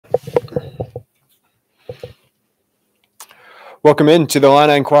Welcome into the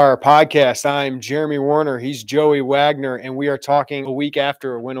Illini Inquirer podcast. I'm Jeremy Werner. He's Joey Wagner, and we are talking a week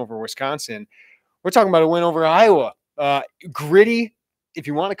after a win over Wisconsin. We're talking about a win over Iowa. Gritty, if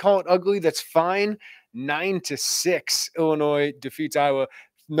you want to call it ugly, that's fine. 9-6, Illinois defeats Iowa.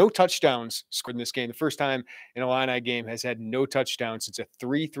 No touchdowns scored in this game. The first time an Illini game has had no touchdowns since a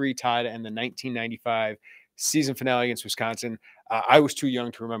 3-3 tie to end the 1995 season finale against Wisconsin. I was too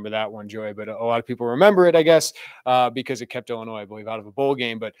young to remember that one, Joey, but a lot of people remember it, I guess, because it kept Illinois, I believe, out of a bowl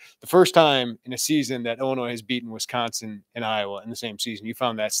game. But the first time in a season that Illinois has beaten Wisconsin and Iowa in the same season, you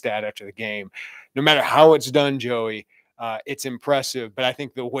found that stat after the game. No matter how it's done, Joey, it's impressive. But I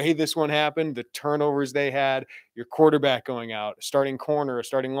think the way this one happened, the turnovers they had, your quarterback going out, a starting corner, a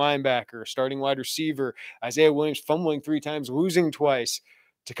starting linebacker, a starting wide receiver, Isaiah Williams fumbling 3 times, losing twice.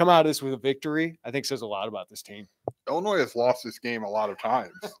 To come out of this with a victory, I think says a lot about this team. Illinois has lost this game a lot of times.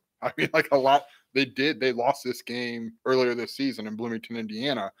 I mean, like a lot. They did. They lost this game earlier this season in Bloomington,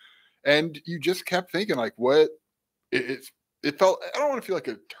 Indiana. And you just kept thinking, like, what? It felt, I don't want to feel like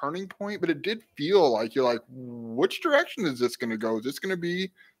a turning point, but it did feel like you're like, which direction is this going to go? Is this going to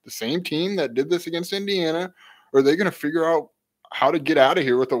be the same team that did this against Indiana? Or are they going to figure out how to get out of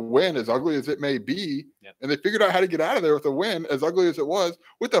here with a win, as ugly as it may be? Yep. And they figured out how to get out of there with a win, as ugly as it was,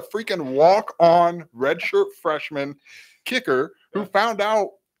 with a freaking walk-on redshirt freshman kicker who found out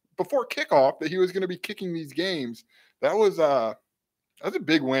before kickoff that he was going to be kicking these games. That was a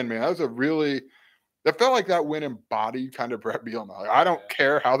big win, man. That felt like that win embodied kind of Brett Bielema. Like, I don't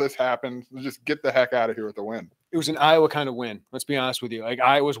care how this happens. Just get the heck out of here with the win. It was an Iowa kind of win. Let's be honest with you. Like,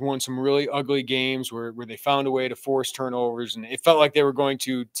 Iowa's won some really ugly games where they found a way to force turnovers, and it felt like they were going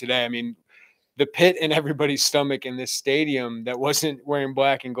to today. I mean, the pit in everybody's stomach in this stadium that wasn't wearing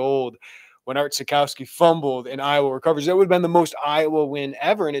black and gold when Art Sikowski fumbled and Iowa recovers, that would have been the most Iowa win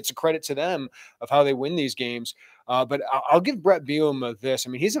ever, and it's a credit to them of how they win these games. But I'll give Brett Bielema this. I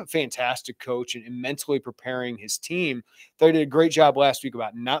mean, he's a fantastic coach and mentally preparing his team. They did a great job last week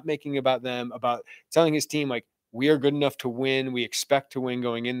about not making about them, about telling his team, like, we are good enough to win. We expect to win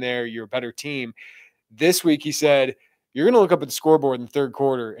going in there. You're a better team. This week, he said, you're going to look up at the scoreboard in the third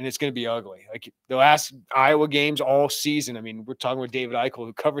quarter, and it's going to be ugly. Like the last Iowa games all season. I mean, we're talking with David Eichel,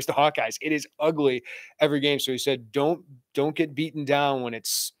 who covers the Hawkeyes. It is ugly every game. So he said, don't get beaten down when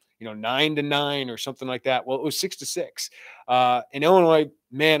it's 9-9 or something like that. Well, it was 6-6. And Illinois,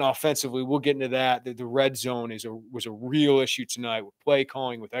 man, offensively, we'll get into that. The red zone was a real issue tonight with play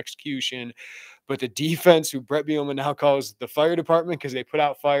calling, with execution. But the defense, who Brett Bielema now calls the fire department because they put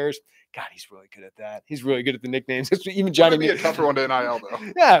out fires, God, he's really good at that. He's really good at the nicknames. Even Johnny. Might be a tougher one to NIL,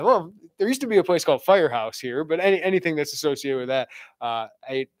 though. Yeah, well, there used to be a place called Firehouse here, but anything that's associated with that,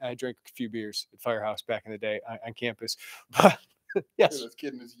 I drank a few beers at Firehouse back in the day on campus. But yes, this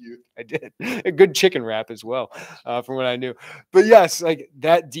kid in his youth. I did a good chicken wrap as well, from what I knew. But yes, like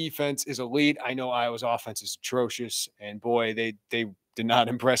that defense is elite. I know Iowa's offense is atrocious, and boy, they did not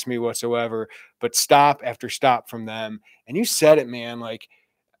impress me whatsoever. But stop after stop from them, and you said it, man. Like,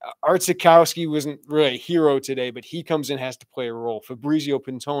 Art Sikowski wasn't really a hero today, but he comes in, has to play a role. Fabrizio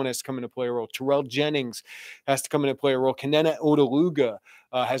Pintone has to come in to play a role. Terrell Jennings has to come in and play a role. Kenenna Odeluga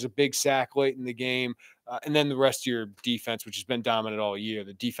has a big sack late in the game. And then the rest of your defense, which has been dominant all year,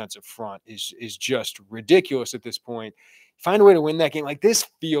 the defensive front is just ridiculous at this point. Find a way to win that game. Like, this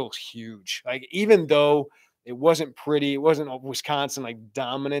feels huge. Like, even though it wasn't pretty, it wasn't Wisconsin like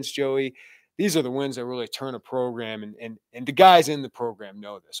dominance, Joey, these are the wins that really turn a program, and the guys in the program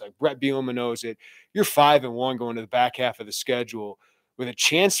know this. Like, Brett Bielema knows it. You're 5-1 going to the back half of the schedule with a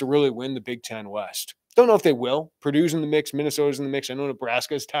chance to really win the Big Ten West. Don't know if they will. Purdue's in the mix. Minnesota's in the mix. I know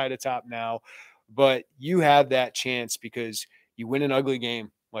Nebraska's tied atop now, but you have that chance because you win an ugly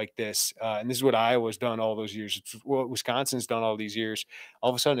game like this. And this is what Iowa's done all those years. It's what Wisconsin's done all these years. All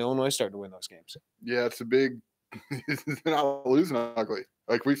of a sudden, Illinois started to win those games. Yeah, it's a big – it's not losing ugly.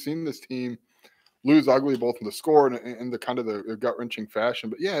 Like, we've seen this team lose ugly both in the score and the kind of the gut-wrenching fashion.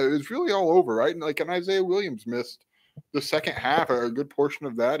 But, yeah, it was really all over, right? And, like, and Isaiah Williams missed the second half, a good portion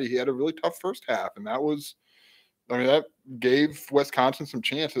of that. He had a really tough first half, and that was – I mean, that gave Wisconsin some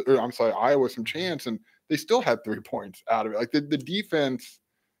chance – or I'm sorry, Iowa some chance, and they still had 3 points out of it. Like, the defense,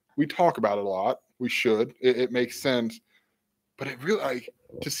 we talk about it a lot. We should. It makes sense. But it really – like,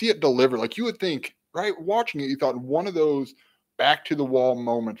 to see it deliver, like, you would think, right, watching it, you thought one of those – back to the wall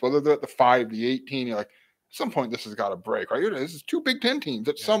moments, whether they're at the 5, the 18, you're like, at some point this has got to break, right? This is 2 Big Ten teams.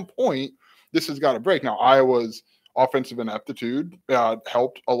 At some point, this has got to break. Now, Iowa's offensive ineptitude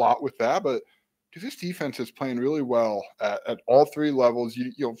helped a lot with that, but this defense is playing really well at all 3 levels.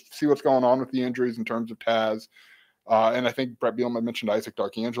 You'll see what's going on with the injuries in terms of Taz. And I think Brett Bielema mentioned Isaac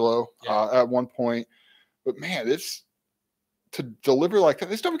D'Arcangelo at one point. But, man, to deliver like that.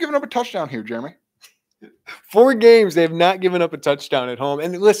 They still haven't given up a touchdown here, Jeremy. 4 games, they have not given up a touchdown at home.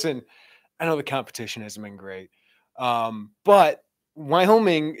 And listen, I know the competition hasn't been great, but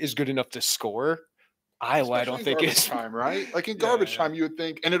Wyoming is good enough to score. Iowa, I don't think it's time, right? Like in garbage time, you would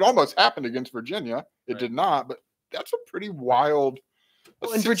think, and it almost happened against Virginia. It did not, but that's a pretty wild.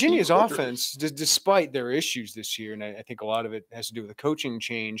 Well, and Virginia's offense, despite their issues this year, and I think a lot of it has to do with the coaching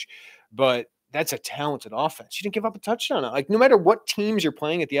change, but that's a talented offense. You didn't give up a touchdown. Like no matter what teams you're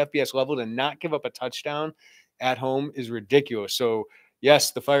playing at the FBS level, to not give up a touchdown at home is ridiculous. So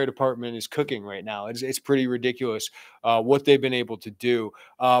yes, the fire department is cooking right now. It's pretty ridiculous what they've been able to do.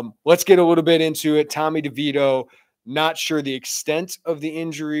 Let's get a little bit into it. Tommy DeVito, not sure the extent of the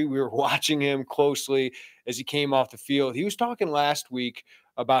injury. We were watching him closely as he came off the field. He was talking last week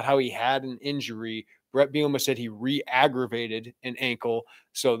about how he had an injury. Brett Bielema said he re-aggravated an ankle.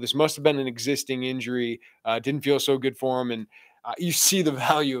 So this must have been an existing injury. Didn't feel so good for him. And you see the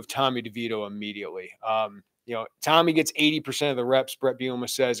value of Tommy DeVito immediately. Tommy gets 80% of the reps, Brett Bielema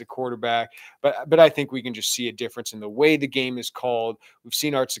says, at quarterback. But I think we can just see a difference in the way the game is called. We've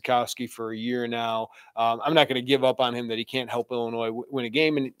seen Art Sikowski for a year now. I'm not going to give up on him that he can't help Illinois win a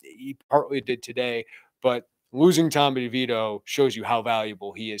game, and he partly did today. But losing Tommy DeVito shows you how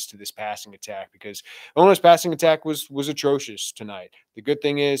valuable he is to this passing attack, because Illinois' passing attack was atrocious tonight. The good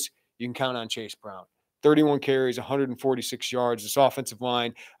thing is you can count on Chase Brown. 31 carries, 146 yards. This offensive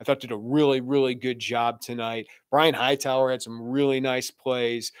line, I thought, did a really, really good job tonight. Brian Hightower had some really nice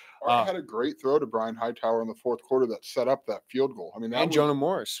plays. Had a great throw to Brian Hightower in the fourth quarter that set up that field goal. I mean, and Jonah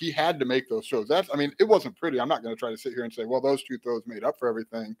Morris. He had to make those throws. It wasn't pretty. I'm not going to try to sit here and say, well, those 2 throws made up for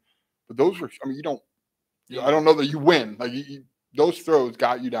everything. But those were, I don't know that you win. Like those throws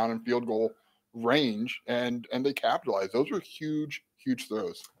got you down in field goal range, and they capitalized. Those were huge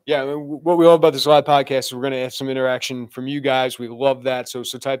throws. Yeah, what we love about this live podcast is we're going to have some interaction from you guys. We love that. So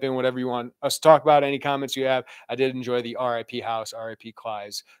type in whatever you want us to talk about, any comments you have. I did enjoy the RIP House, RIP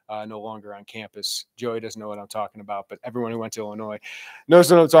Cly's, no longer on campus. Joey doesn't know what I'm talking about, but everyone who went to Illinois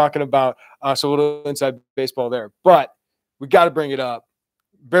knows what I'm talking about. So a little inside baseball there. But we got to bring it up.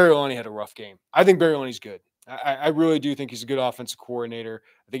 Barry Illini had a rough game. I think Barry Illini's good. I really do think he's a good offensive coordinator.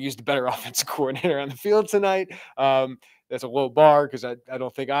 I think he's the better offensive coordinator on the field tonight. That's a low bar because I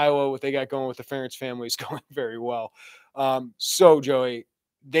don't think Iowa, what they got going with the Ferentz family, is going very well. So, Joey,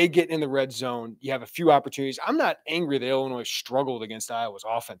 they get in the red zone. You have a few opportunities. I'm not angry that Illinois struggled against Iowa's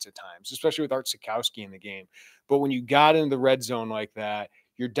offense at times, especially with Art Sikowski in the game. But when you got into the red zone like that,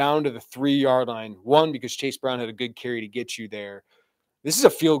 you're down to the 3-yard line. One, because Chase Brown had a good carry to get you there. This is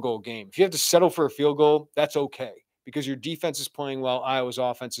a field goal game. If you have to settle for a field goal, that's okay because your defense is playing well. Iowa's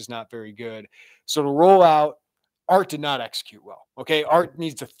offense is not very good. So to roll out, Art did not execute well. Okay, Art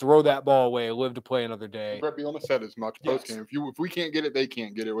needs to throw that ball away, live to play another day. Brett Bielema said as much postgame. If we can't get it, they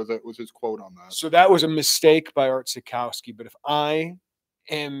can't get it. Was his quote on that? So that was a mistake by Art Sikowski. But if I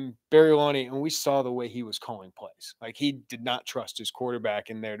am Barry Illini, and we saw the way he was calling plays, like he did not trust his quarterback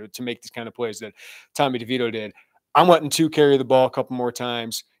in there to make these kind of plays that Tommy DeVito did. I'm letting 2 carry the ball a couple more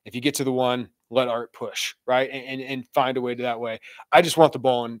times. If you get to the 1, let Art push, right? And find a way to that way. I just want the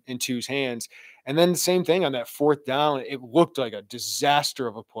ball in 2's hands. And then the same thing on that 4th down. It looked like a disaster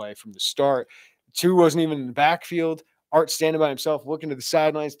of a play from the start. 2 wasn't even in the backfield. Art standing by himself, looking to the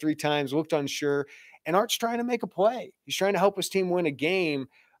sidelines 3 times, looked unsure. And Art's trying to make a play. He's trying to help his team win a game.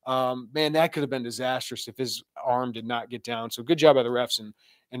 Man, that could have been disastrous if his arm did not get down. So good job by the refs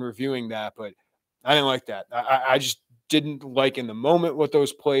in reviewing that. But I didn't like that. I just didn't like in the moment what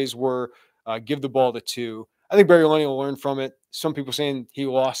those plays were. Give the ball to 2. I think Barry Illini will learn from it. Some people saying he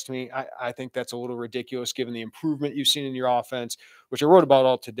lost me. I think that's a little ridiculous given the improvement you've seen in your offense, which I wrote about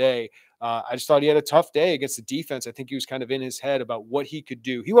all today. I just thought he had a tough day against the defense. I think he was kind of in his head about what he could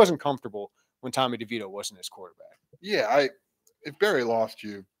do. He wasn't comfortable when Tommy DeVito wasn't his quarterback. Yeah, if Barry lost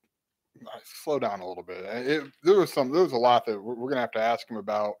you, slow down a little bit. There was a lot that we're going to have to ask him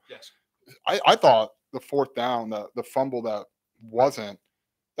about. Yes. I thought the 4th down, the fumble that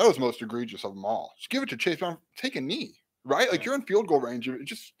was most egregious of them all. Just give it to Chase Brown. Take a knee, right? Like you're in field goal range.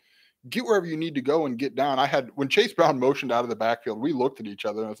 Just get wherever you need to go and get down. When Chase Brown motioned out of the backfield, we looked at each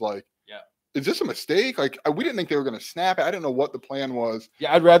other and it was like, yeah, is this a mistake? Like we didn't think they were going to snap it. I didn't know what the plan was.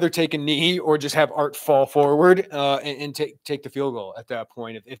 Yeah, I'd rather take a knee or just have Art fall forward and take the field goal at that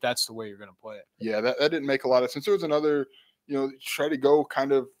point if that's the way you're going to play it. Yeah, that didn't make a lot of sense. There was another, try to go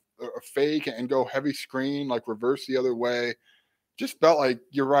kind of a fake and go heavy screen, like reverse the other way. Just felt like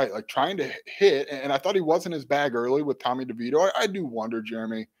you're right, like trying to hit. And I thought he was in his bag early with Tommy DeVito. I do wonder,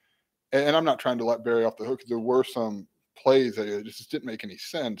 Jeremy, and I'm not trying to let Barry off the hook because there were some plays that just didn't make any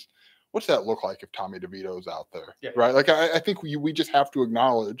sense. what's that look like if Tommy DeVito's out there, Yeah. right? Like I think we just have to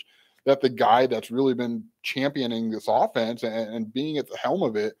acknowledge that the guy that's really been championing this offense and being at the helm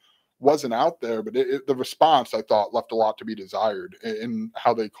of it wasn't out there. But the response, I thought, left a lot to be desired in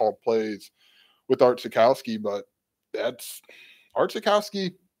how they called plays with Art Sikowski. But that's Art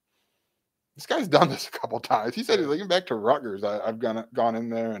Sikowski. This guy's done this a couple times. He said he's looking back to Rutgers. I've gone in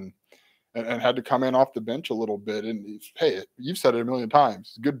there and had to come in off the bench a little bit. And hey, you've said it a million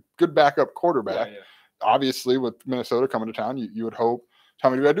times. Good backup quarterback. Yeah. Obviously, with Minnesota coming to town, you would hope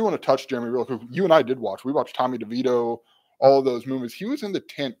Tommy. I do want to touch Jeremy real quick. You and I did watch. We watched Tommy DeVito, all of those movements. He was in the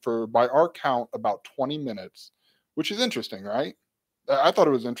tent for, by our count, about 20 minutes, which is interesting, right? I thought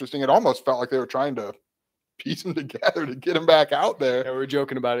it was interesting. It almost felt like they were trying to piece him together to get him back out there. Yeah, we were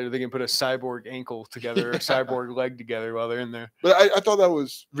joking about it. They can put a cyborg ankle together, a cyborg leg together while they're in there. But I thought that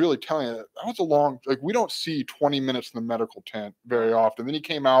was really telling. That was a long, like, we don't see 20 minutes in the medical tent very often. Then he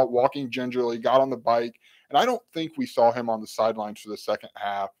came out walking gingerly, got on the bike, and I don't think we saw him on the sidelines for the second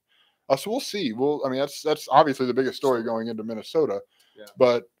half. So we'll see. I mean, that's obviously the biggest story going into Minnesota. Yeah.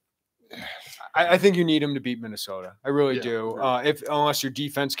 But I think you need him to beat Minnesota. I really do. Unless your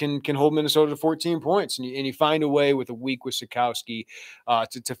defense can hold Minnesota to 14 points, and you find a way with a week with Sikowski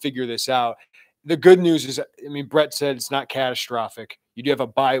to figure this out. The good news is, I mean, Brett said it's not catastrophic. You do have a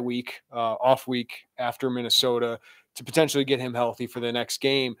bye week, off week after Minnesota to potentially get him healthy for the next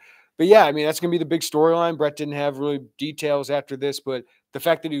game. But yeah, I mean, that's going to be the big storyline. Brett didn't have really details after this, but the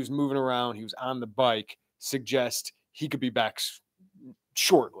fact that he was moving around, he was on the bike, suggests he could be back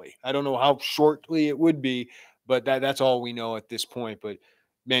shortly. I don't know how shortly it would be, but that's all we know at this point. But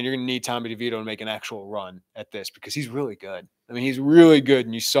man, you're going to need Tommy DeVito to make an actual run at this because he's really good. I mean, he's really good,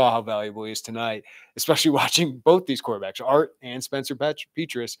 and you saw how valuable he is tonight, especially watching both these quarterbacks, Art and Spencer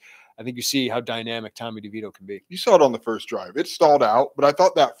Petras. I think you see how dynamic Tommy DeVito can be. You saw it on the first drive. It stalled out, but I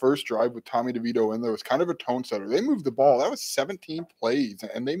thought that first drive with Tommy DeVito in there was kind of a tone setter. They moved the ball. That was 17 plays,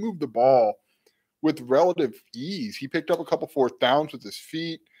 and they moved the ball with relative ease. He picked up a couple fourth downs with his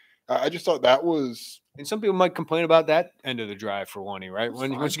feet. I just thought that was. And some people might complain about that end of the drive for one, right?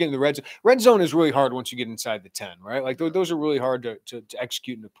 Once you get in the red zone is really hard once you get inside the 10, right? Like those are really hard to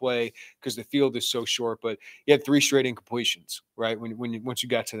execute in the play because the field is so short. But you had 3 straight incompletions, right? Once you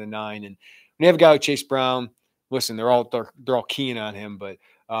got to the 9, and when you have a guy like Chase Brown, listen, they're all keying on him, but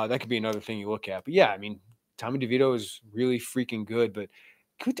that could be another thing you look at. But yeah, I mean, Tommy DeVito is really freaking good, but.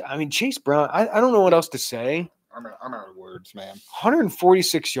 I mean, Chase Brown, I don't know what else to say. I'm out of words, man.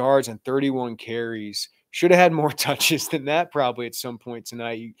 146 yards and 31 carries. Should have had more touches than that probably at some point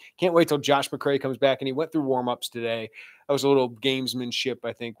tonight. You can't wait till Josh McCray comes back, and he went through warm-ups today. That was a little gamesmanship,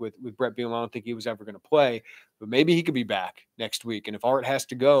 I think, with Brett Bielema. I don't think he was ever going to play, but maybe he could be back next week. And if Art has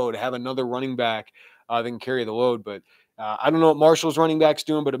to go to have another running back, they can carry the load. But I don't know what Marshall's running back's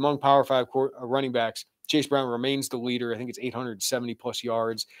doing, but among Power 5 running backs, Chase Brown remains the leader. I think it's 870-plus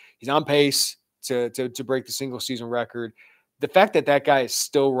yards. He's on pace to break the single-season record. The fact that guy is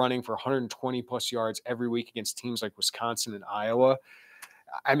still running for 120-plus yards every week against teams like Wisconsin and Iowa,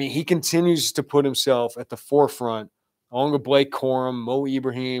 I mean, he continues to put himself at the forefront along with Blake Corum, Mo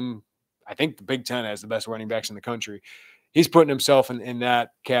Ibrahim. I think the Big Ten has the best running backs in the country. He's putting himself in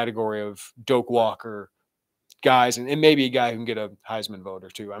that category of Doak Walker guys, and maybe a guy who can get a Heisman voter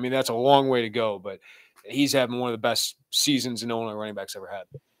too. I mean, that's a long way to go, but he's having one of the best seasons an Illinois running backs ever had.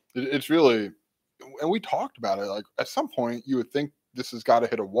 It's really, and we talked about it, like at some point you would think this has got to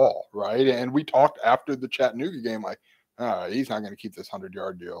hit a wall, right? And we talked after the Chattanooga game, like, he's not going to keep this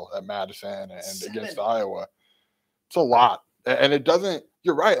 100-yard deal at Madison and against Iowa. It's a lot. And it doesn't,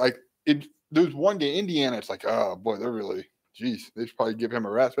 you're right. Like there's one game, Indiana, it's like, oh boy, they're really, geez, they should probably give him a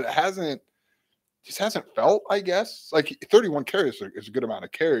rest, but it just hasn't felt, I guess, like 31 carries is a good amount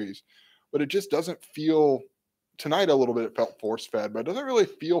of carries, but it just doesn't feel. Tonight a little bit it felt force-fed, but it doesn't really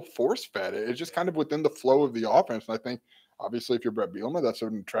feel force-fed. It's just kind of within the flow of the offense. And I think, obviously, if you're Brett Bielema, that's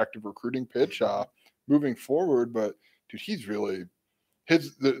an attractive recruiting pitch moving forward. But, dude, he's really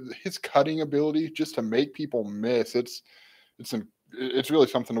his cutting ability just to make people miss. It's really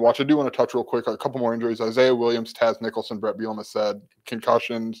something to watch. I do want to touch real quick a couple more injuries. Isaiah Williams, Taz Nicholson, Brett Bielema said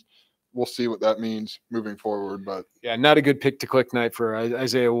concussions. We'll see what that means moving forward. But yeah, not a good pick-to-click night for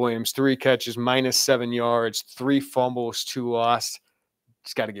Isaiah Williams. 3 catches, -7 yards, 3 fumbles, 2 lost.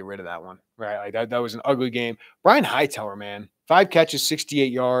 Just got to get rid of that one, right? Like that was an ugly game. Brian Hightower, man, 5 catches,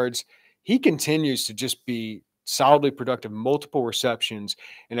 68 yards. He continues to just be solidly productive, multiple receptions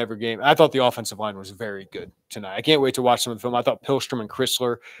in every game. I thought the offensive line was very good tonight. I can't wait to watch some of the film. I thought Pihlstrom and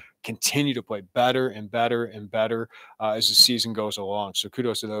Chrysler continue to play better and better and better as the season goes along. So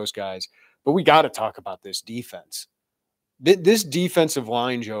kudos to those guys. But we got to talk about this defense. This defensive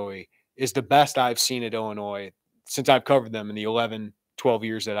line, Joey, is the best I've seen at Illinois since I've covered them in the 11, 12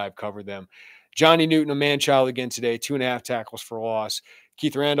 years that I've covered them. Johnny Newton, a man-child again today, 2.5 tackles for loss.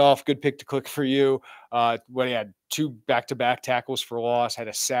 Keith Randolph, good pick to click for you. When he had 2 back-to-back tackles for loss, had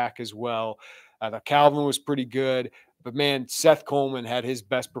a sack as well. The Calvin was pretty good. But, man, Seth Coleman had his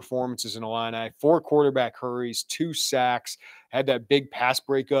best performances in Illini. 4 quarterback hurries, 2 sacks, had that big pass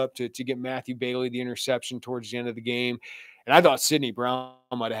breakup to get Matthew Bailey the interception towards the end of the game. And I thought Sidney Brown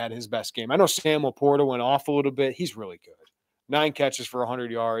might have had his best game. I know Sam Laporta went off a little bit. He's really good. 9 catches for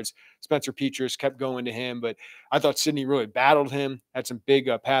 100 yards. Spencer Petras kept going to him, but I thought Sidney really battled him, had some big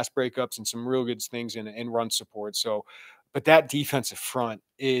pass breakups and some real good things in run support. So, but that defensive front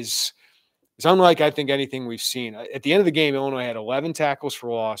is unlike, I think, anything we've seen. At the end of the game, Illinois had 11 tackles for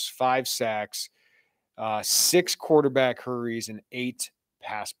loss, 5 sacks, 6 quarterback hurries, and 8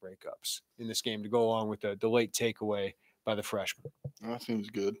 pass breakups in this game to go along with the late takeaway by the freshman. That seems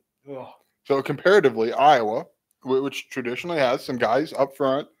good. Oh. So comparatively, Iowa, which traditionally has some guys up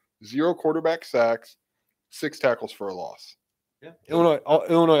front, 0 quarterback sacks, 6 tackles for a loss. Yeah. Illinois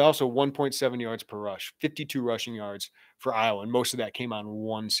also 1.7 yards per rush, 52 rushing yards for Iowa, and most of that came on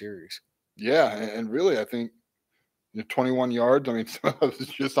 1 series. Yeah, and really, I think 21 yards. I mean, some of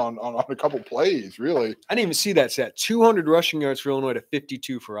it's just on a couple plays, really. I didn't even see that set. 200 rushing yards for Illinois to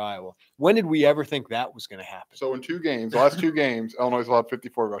 52 for Iowa. When did we ever think that was going to happen? So in 2 games, the last 2 games, Illinois allowed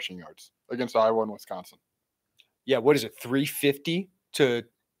 54 rushing yards against Iowa and Wisconsin. Yeah, what is it, 350 to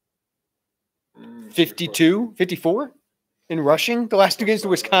 52, 54 in rushing the last 2 games to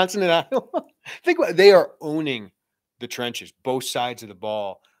Wisconsin and Iowa? Think about it. They are owning the trenches, both sides of the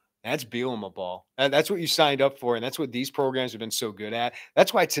ball. That's Bielema ball. That's what you signed up for, and that's what these programs have been so good at.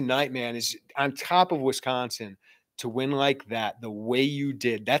 That's why tonight, man, is on top of Wisconsin to win like that, the way you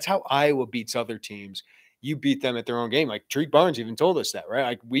did. That's how Iowa beats other teams. You beat them at their own game. Like Tariq Barnes even told us that, right?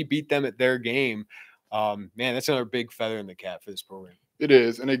 Like we beat them at their game. Man, that's another big feather in the cap for this program. It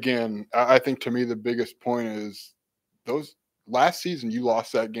is. And again, I think to me the biggest point is those last season you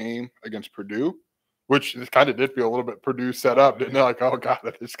lost that game against Purdue, which kind of did feel a little bit Purdue set up, didn't it? Like, oh, God,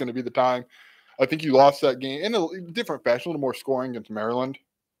 it's going to be the time. I think you lost that game in a different fashion, a little more scoring against Maryland.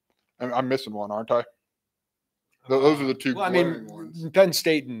 I'm missing one, aren't I? Those are the 2 ones. Penn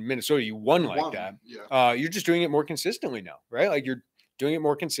State and Minnesota, you won like that. Yeah. You're just doing it more consistently now, right? Like you're doing it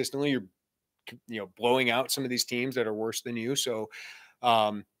more consistently. You're blowing out some of these teams that are worse than you. So,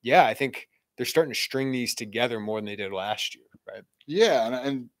 yeah, I think they're starting to string these together more than they did last year, right? Yeah,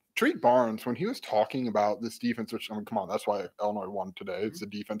 and Tariq Barnes, when he was talking about this defense, which, I mean, come on, that's why Illinois won today. It's a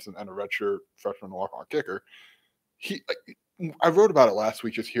defense and a redshirt freshman walk-on kicker. I wrote about it last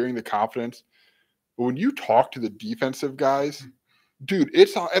week, just hearing the confidence. But when you talk to the defensive guys, dude,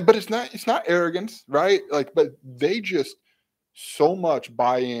 it's not arrogance, right? Like, but they just so much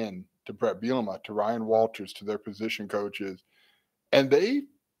buy in to Brett Bielema, to Ryan Walters, to their position coaches, and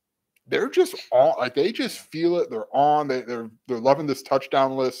they're just on, like they just feel it. They're on. They're loving this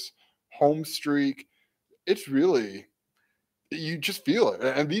touchdown-less home streak. It's really, you just feel it.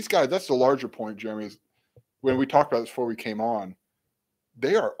 And these guys, that's the larger point, Jeremy, is when we talked about this before we came on,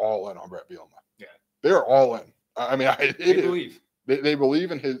 they are all in on Brett Bielema. Yeah. They are all in. I mean, they believe. They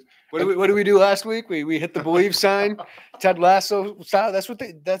believe in his. What did we do last week? We hit the believe sign, Ted Lasso style. That's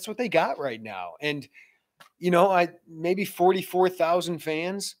what they got right now. And maybe 44,000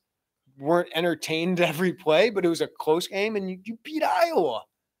 fans weren't entertained every play, but it was a close game, and you beat Iowa.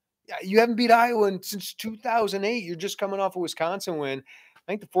 You haven't beat Iowa since 2008. You're just coming off a Wisconsin win. I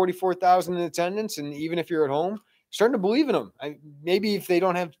think the 44,000 in attendance, and even if you're at home, starting to believe in them. Maybe if they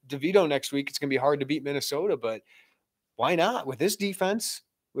don't have DeVito next week, it's going to be hard to beat Minnesota, but why not? With this defense,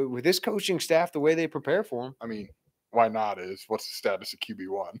 with this coaching staff, the way they prepare for them. I mean, why not is what's the status of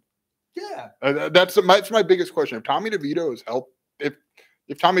QB1? Yeah. That's my biggest question. If Tommy DeVito is helped,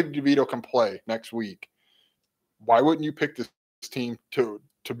 if Tommy DeVito can play next week, why wouldn't you pick this team to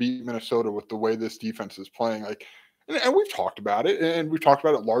beat Minnesota with the way this defense is playing? Like, and we've talked about it, and we've talked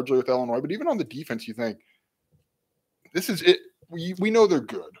about it largely with Illinois, but even on the defense, you think this is it. We know they're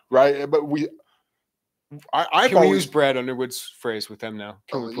good, right? But Can we use Brad Underwood's phrase with them now?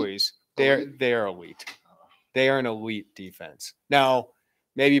 Can we please? They are elite. They are an elite defense. Now,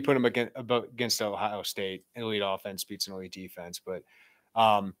 maybe you put them against Ohio State, elite offense beats an elite defense, but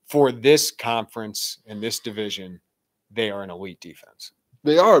for this conference and this division, they are an elite defense.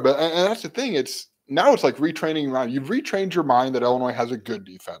 They are, but and that's the thing. It's like retraining your mind. You've retrained your mind that Illinois has a good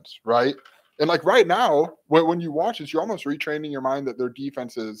defense, right? And like right now, when you watch this, you're almost retraining your mind that their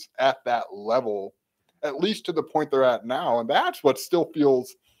defense is at that level, at least to the point they're at now. And that's what still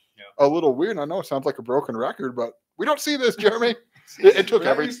feels a little weird. And I know it sounds like a broken record, but we don't see this, Jeremy. It took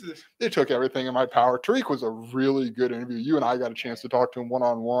everything in my power. Tariq was a really good interview. You and I got a chance to talk to him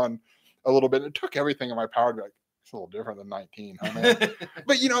one-on-one a little bit. It took everything in my power to be like, it's a little different than 19, huh, man?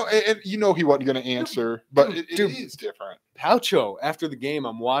 But, he wasn't going to answer, but it is different. Paucho, after the game,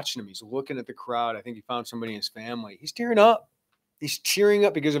 I'm watching him. He's looking at the crowd. I think he found somebody in his family. He's tearing up. He's cheering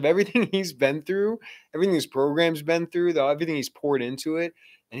up because of everything he's been through, everything his program's been through, everything he's poured into it.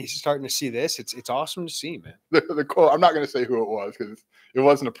 And he's starting to see this. It's awesome to see, man. The quote, I'm not going to say who it was because it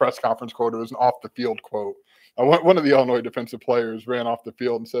wasn't a press conference quote. It was an off-the-field quote. One of the Illinois defensive players ran off the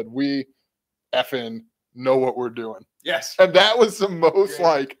field and said, "We effing know what we're doing." Yes. And that was the most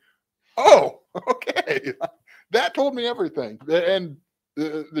like, oh, okay. That told me everything. And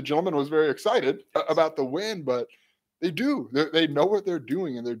the gentleman was very excited about the win, but they do. They know what they're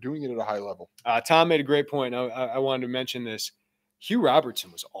doing, and they're doing it at a high level. Tom made a great point. I wanted to mention this. Hugh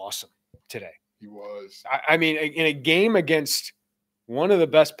Robertson was awesome today. He was. I mean, in a game against one of the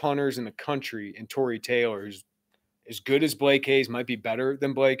best punters in the country, in Torrey Taylor, who's as good as Blake Hayes, might be better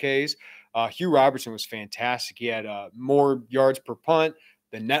than Blake Hayes. Hugh Robertson was fantastic. He had more yards per punt.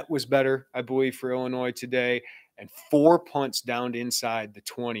 The net was better, I believe, for Illinois today, and 4 punts down to inside the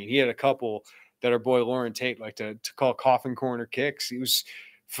 20. He had a couple that our boy Lauren Tate liked to call coffin corner kicks. He was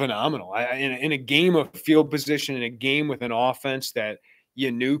phenomenal. In a game of field position, in a game with an offense that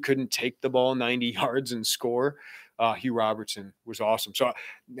you knew couldn't take the ball 90 yards and score, Hugh Robertson was awesome. So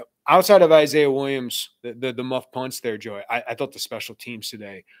outside of Isaiah Williams, the muff punts there, Joey, I thought the special teams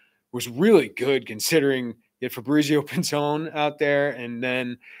today was really good considering you had Fabrizio Pintone out there and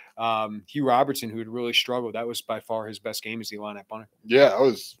then Hugh Robertson, who had really struggled. That was by far his best game as the lineup punter. Yeah, that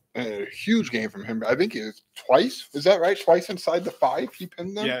was a huge game from him. I think it was twice. Is that right? Twice inside the 5 he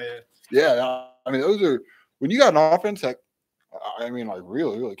pinned them? Yeah. I mean, those are – when you got an offense that,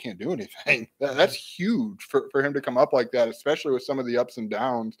 really can't do anything, that's huge for him to come up like that, especially with some of the ups and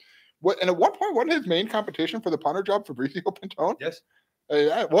downs. And at one point, wasn't his main competition for the punter job Fabrizio Pintone? Yes.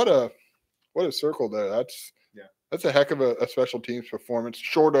 What a circle there. That's a heck of a special teams performance,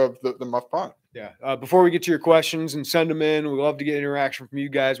 short of the muff punt. Yeah. Before we get to your questions and send them in, we love to get interaction from you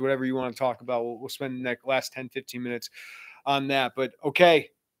guys, whatever you want to talk about. We'll spend the last 10, 15 minutes on that. But, okay,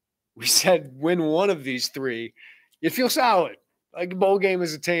 we said win one of these 3. You feel solid, like a bowl game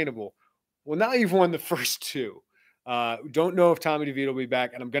is attainable. Well, now you've won the first 2. Don't know if Tommy DeVito will be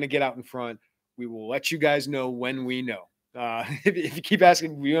back, and I'm going to get out in front. We will let you guys know when we know. If you keep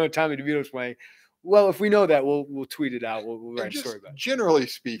asking, we know Tommy DeVito's playing. Well, if we know that, we'll tweet it out. We'll write a story about it. Generally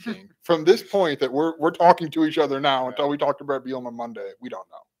speaking, from this point that we're talking to each other now until we talk to Brett Bielema Monday, we don't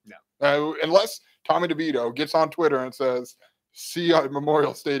know. No. Unless Tommy DeVito gets on Twitter and says, "See you at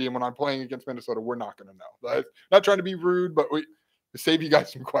Memorial Stadium when I'm playing against Minnesota," we're not going to know. Not trying to be rude, but we save you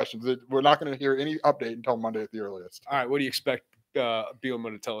guys some questions. We're not going to hear any update until Monday at the earliest. All right, what do you expect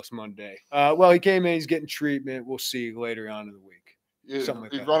Bielema to tell us Monday? Well, he came in, he's getting treatment. We'll see later on in the week. He's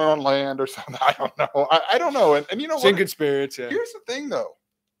running on land or something. I don't know. I don't know. And you know what? In good spirits, yeah. Here's the thing, though.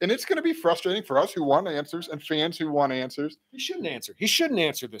 And it's going to be frustrating for us who want answers and fans who want answers. He shouldn't answer. He shouldn't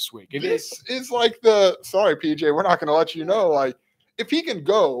answer this week. This is like sorry, PJ, we're not going to let you know. Like, if he can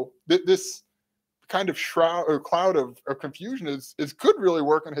go, this kind of shroud or cloud of confusion could really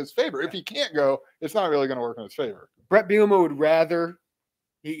work in his favor. If he can't go, it's not really going to work in his favor. Brett Bielema would rather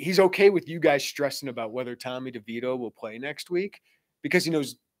he's okay with you guys stressing about whether Tommy DeVito will play next week because he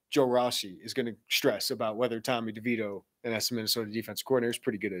knows Joe Rossi is going to stress about whether Tommy DeVito, and that's the Minnesota defense coordinator, is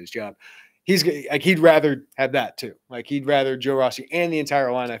pretty good at his job. He'd rather have that too. Like, he'd rather Joe Rossi and the entire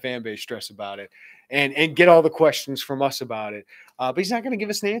Illini fan base stress about it and get all the questions from us about it. But he's not going to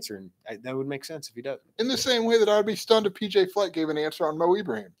give us an answer, and that would make sense if he does. In the same way that I would be stunned if PJ Fleck gave an answer on Mo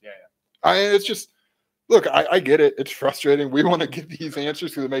Ibrahim. Yeah. It's just, look, I get it. It's frustrating. We want to get these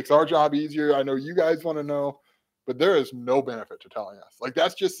answers because it makes our job easier. I know you guys want to know. But there is no benefit to telling us. Like,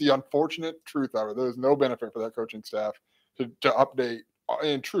 that's just the unfortunate truth of it. There is no benefit for that coaching staff to update,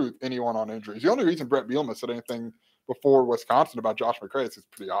 in truth, anyone on injuries. The only reason Brett Bielema said anything before Wisconsin about Josh McCray is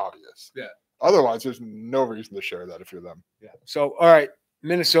pretty obvious. Yeah. Otherwise, there's no reason to share that if you're them. Yeah. So, all right,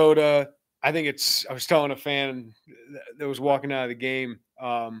 Minnesota, I was telling a fan that was walking out of the game, he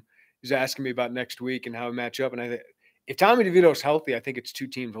was asking me about next week and how we match up. And I think if Tommy DeVito is healthy, I think it's 2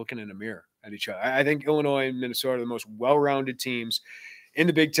 teams looking in a mirror at each other. I think Illinois and Minnesota are the most well-rounded teams in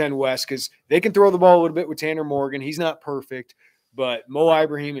the Big Ten West because they can throw the ball a little bit with Tanner Morgan. He's not perfect, but Mo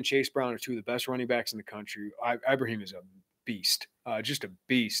Ibrahim and Chase Brown are 2 of the best running backs in the country. Ibrahim is a beast, just a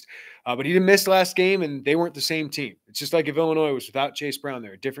beast. But he didn't miss last game, and they weren't the same team. It's just like if Illinois was without Chase Brown,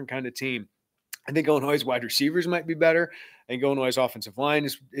 they're a different kind of team. I think Illinois' wide receivers might be better. I think Illinois' offensive line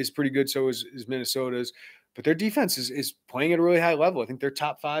is pretty good, so is Minnesota's. but their defense is playing at a really high level. I think they're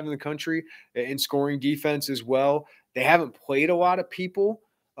top 5 in the country in scoring defense as well. They haven't played a lot of people.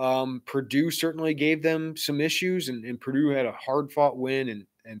 Purdue certainly gave them some issues, and Purdue had a hard-fought win,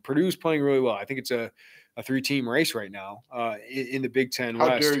 and Purdue's playing really well. I think it's a 3-team race right now in the Big Ten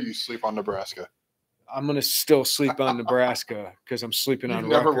West. How dare you sleep on Nebraska? I'm going to still sleep on Nebraska because I'm sleeping on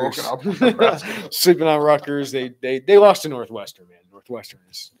never Rutgers. Woken up with Nebraska. Sleeping on Rutgers. They lost to Northwestern, man. Northwestern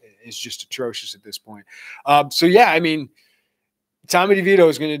is just atrocious at this point. So, yeah, I mean, Tommy DeVito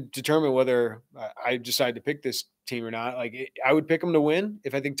is going to determine whether I decide to pick this team or not. Like, I would pick them to win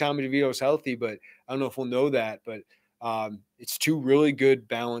if I think Tommy DeVito is healthy, but I don't know if we'll know that. But it's 2 really good,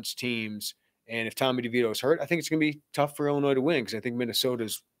 balanced teams. And if Tommy DeVito is hurt, I think it's going to be tough for Illinois to win because I think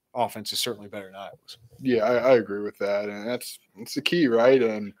Minnesota's offense is certainly better than Iowa's. Yeah, I agree with that. And that's the key, right?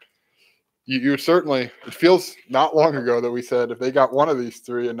 And you're certainly – it feels not long ago that we said if they got one of these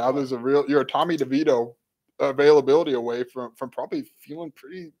 3, and now there's you're a Tommy DeVito availability away from probably feeling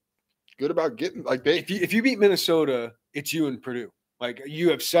pretty good about getting – like they – If you beat Minnesota, it's you and Purdue. Like, you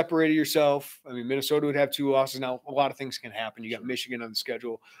have separated yourself. I mean, Minnesota would have 2 losses. Now, a lot of things can happen. You got Michigan on the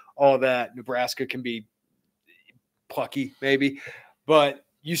schedule, all that. Nebraska can be plucky maybe. But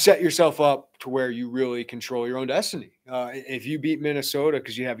you set yourself up to where you really control your own destiny. If you beat Minnesota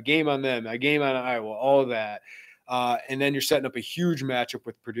because you have a game on them, a game on Iowa, all of that, and then you're setting up a huge matchup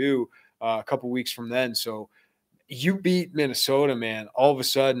with Purdue a couple weeks from then. So you beat Minnesota, man, all of a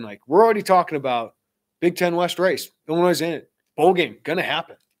sudden, like, we're already talking about Big Ten West race. Illinois is in it. Bowl game, going to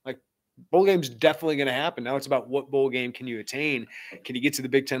happen. Like, bowl game's definitely going to happen. Now it's about what bowl game can you attain? Can you get to the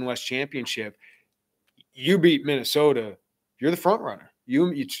Big Ten West championship? You beat Minnesota. You're the front runner.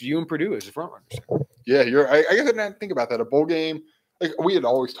 It's you and Purdue as the front runners. Yeah, I guess I didn't think about that. A bowl game, like we had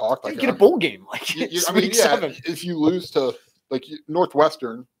always talked. Like, get a bowl game. Like, week 7. If you lose to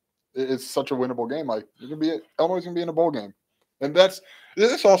Northwestern, is such a winnable game. Like, Illinois gonna be in a bowl game, and that's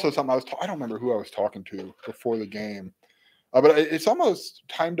also something I don't remember who I was talking to before the game, but it's almost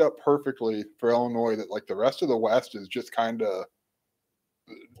timed up perfectly for Illinois that like the rest of the West is just kind of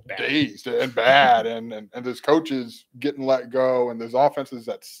dazed and bad, and there's coaches getting let go, and there's offenses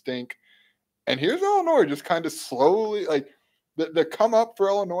that stink, and here's Illinois just kind of slowly, like the come up for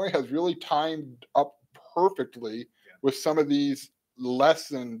Illinois has really timed up perfectly with some of these less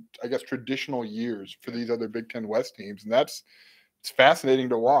than, I guess, traditional years for these other Big Ten West teams, and it's fascinating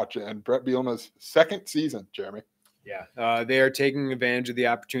to watch. And Brett Bielema's 2nd season, Jeremy. Yeah, they are taking advantage of the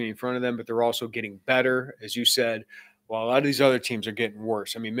opportunity in front of them, but they're also getting better, as you said. While a lot of these other teams are getting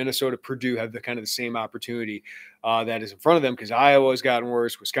worse. I mean, Minnesota, Purdue have the same opportunity that is in front of them because Iowa's gotten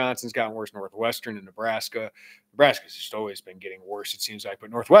worse, Wisconsin's gotten worse, Northwestern and Nebraska. Nebraska's just always been getting worse, it seems like. But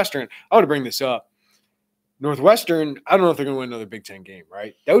Northwestern, I want to bring this up. Northwestern, I don't know if they're going to win another Big Ten game,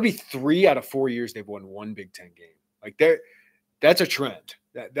 right? That would be 3 out of 4 years they've won 1 Big Ten game. Like, that's a trend.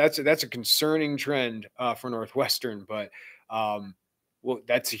 That's a concerning trend for Northwestern. But, well,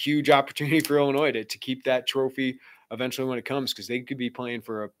 that's a huge opportunity for Illinois to keep that trophy eventually when it comes, because they could be playing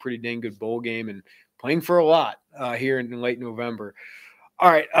for a pretty dang good bowl game and playing for a lot here in late November.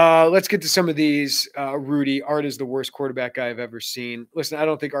 All right, let's get to some of these. Rudy, Art is the worst quarterback I've ever seen. Listen, I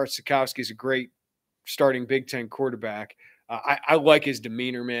don't think Art Sikowski is a great starting Big Ten quarterback. I like his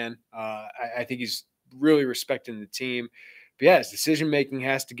demeanor, man. I think he's really respecting the team. But yeah, his decision-making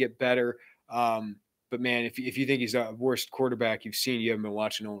has to get better. But, man, if you think he's the worst quarterback you've seen, you haven't been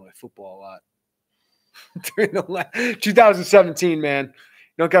watching Illinois football a lot. During the 2017, man, you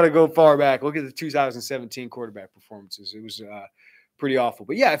don't got to go far back. Look at the 2017 quarterback performances. It was pretty awful.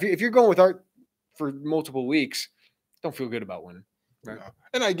 But yeah, if you're going with Art for multiple weeks, don't feel good about winning. Right? No.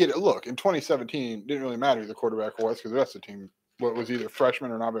 And I get it. Look, in 2017, it didn't really matter who the quarterback was because the rest of the team was either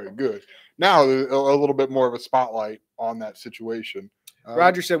freshman or not very good. Now there's a little bit more of a spotlight on that situation.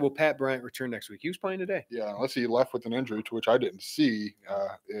 Roger said, will Pat Bryant return next week? He was playing today. Yeah, unless he left with an injury, to which I didn't see. I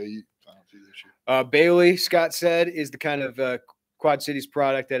don't see the issue. Bailey, Scott said, is the kind of Quad Cities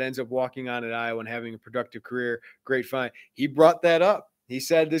product that ends up walking on at Iowa and having a productive career. Great find. He brought that up. He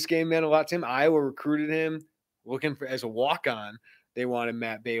said this game meant a lot to him. Iowa recruited him looking for as a walk-on. They wanted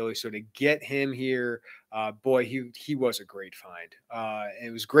Matt Bailey. So to get him here, boy, he was a great find.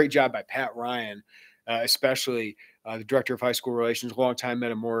 It was a great job by Pat Ryan, especially the director of high school relations, longtime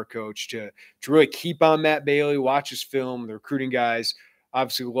Metamora coach, to really keep on Matt Bailey, watch his film. The recruiting guys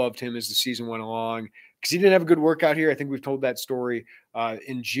obviously loved him as the season went along because he didn't have a good workout here. I think we've told that story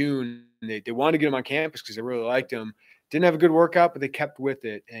in June. They wanted to get him on campus because they really liked him. Didn't have a good workout, but they kept with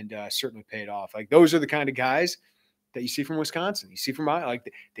it and certainly paid off. Like, those are the kind of guys that you see from Wisconsin. You see from Iowa. Like,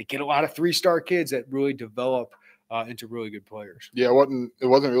 they get a lot of 3-star kids that really develop into really good players. Yeah, it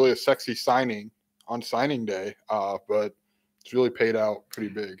wasn't really a sexy signing on signing day, but it's really paid out pretty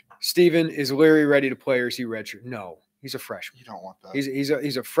big. Steven, is Leary ready to play or is he redshirt? No, he's a freshman. You don't want that.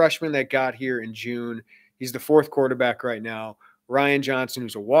 He's a freshman that got here in June. He's the fourth quarterback right now. Ryan Johnson,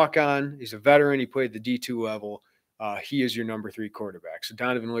 who's a walk-on, he's a veteran. He played the D2 level. He is your number 3 quarterback. So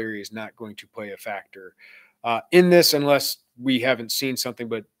Donovan Leary is not going to play a factor in this unless we haven't seen something.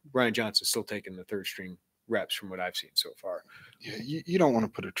 But Ryan Johnson's still taking the third string reps from what I've seen so far. Yeah, you don't want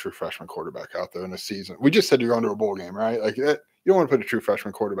to put a true freshman quarterback out there in a season. We just said you're going to a bowl game, right? Like, you don't want to put a true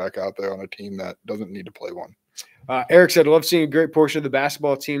freshman quarterback out there on a team that doesn't need to play one. Eric said, I love seeing a great portion of the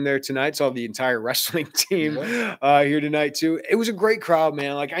basketball team there tonight. Saw the entire wrestling team here tonight, too. It was a great crowd,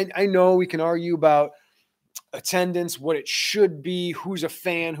 man. Like, I know we can argue about attendance, what it should be, who's a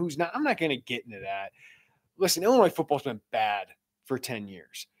fan, who's not. I'm not going to get into that. Listen, Illinois football's been bad for 10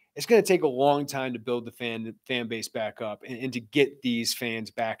 years. It's going to take a long time to build the fan base back up and to get these fans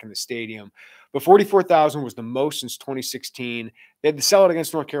back in the stadium. But 44,000 was the most since 2016. They had to sell it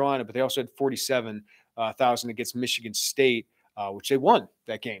against North Carolina, but they also had 47,000 against Michigan State, which they won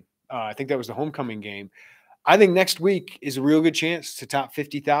that game. I think that was the homecoming game. I think next week is a real good chance to top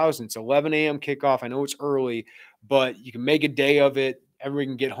 50,000. It's 11 a.m. kickoff. I know it's early, but you can make a day of it. Everybody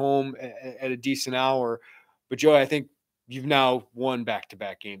can get home at a decent hour. But, Joey, I think you've now won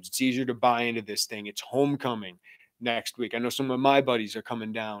back-to-back games. It's easier to buy into this thing. It's homecoming next week. I know some of my buddies are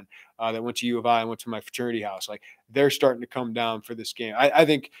coming down that went to U of I and went to my fraternity house. Like, they're starting to come down for this game. I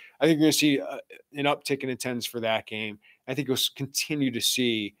think you're going to see an uptick in attendance for that game. I think you'll continue to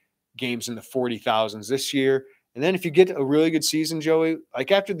see games in the 40,000s this year. And then if you get a really good season, Joey,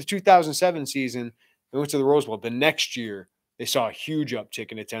 like after the 2007 season, they went to the Rose Bowl. The next year, they saw a huge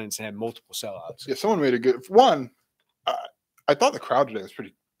uptick in attendance and had multiple sellouts. Yeah, someone made a good one. I thought the crowd today was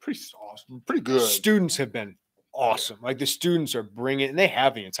pretty awesome, pretty good. Students have been awesome. Like the students are bringing, and they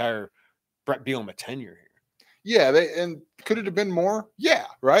have the entire Brett Bielema tenure here. Yeah, and could it have been more? Yeah,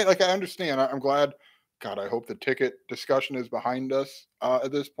 right. Like I understand. I'm glad. God, I hope the ticket discussion is behind us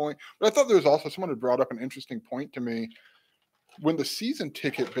at this point. But I thought there was also someone who brought up an interesting point to me. When the season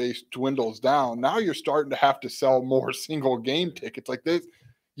ticket base dwindles down, now you're starting to have to sell more single game tickets. Like this,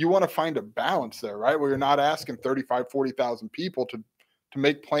 you want to find a balance there, right? Where you're not asking 35, 40,000 people to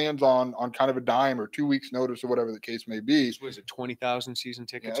make plans on kind of a dime or 2 weeks notice or whatever the case may be. Was it 20,000 season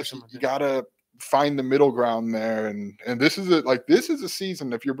tickets or something? You got to find the middle ground there. And this is a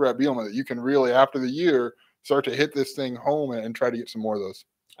season, if you're Brett Bielema, that you can really, after the year, start to hit this thing home and try to get some more of those.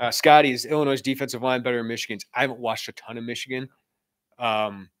 Scotty, is Illinois' defensive line better than Michigan's? I haven't watched a ton of Michigan.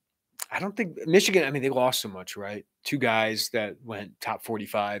 I don't think Michigan, I mean, they lost so much, right? 2 guys that went top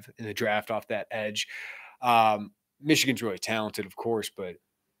 45 in the draft off that edge. Michigan's really talented, of course, but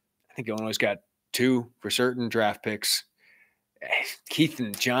I think Illinois' got 2 for certain draft picks. Keith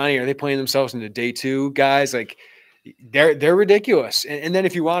and Johnny, are they playing themselves into day 2 guys? Like they're ridiculous. And then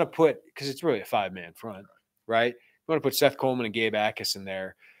if you want to put, because it's really a 5-man front, right? You want to put Seth Coleman and Gabe Akis in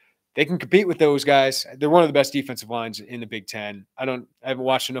there. They can compete with those guys. They're one of the best defensive lines in the Big Ten. I haven't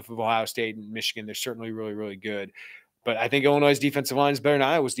watched enough of Ohio State and Michigan. They're certainly really, really good. But I think Illinois' defensive line is better than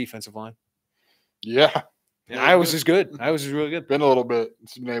Iowa's defensive line. Yeah. And Iowa's is good. Iowa's is really good. Been a little bit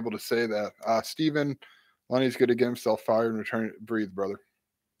been able to say that. Steven, Lenny's going to get himself fired and return. Breathe, brother.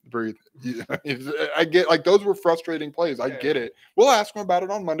 Breathe. I get, like, those were frustrating plays. I get it. We'll ask him about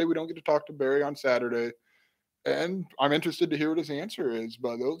it on Monday. We don't get to talk to Barry on Saturday. And I'm interested to hear what his answer is.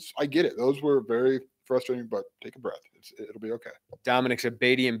 But I get it. Those were very frustrating, but take a breath. It'll be okay. Dominic said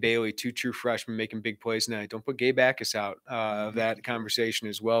Beatty and Bailey, 2 true freshmen making big plays tonight. Don't put Gabe Akis out of that conversation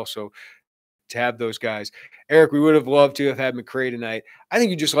as well. So to have those guys. Eric, we would have loved to have had McCray tonight. I think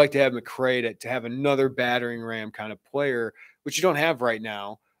you just like to have McCray to have another battering ram kind of player, which you don't have right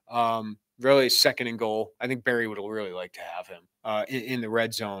now. Really second and goal. I think Barry would really like to have him in the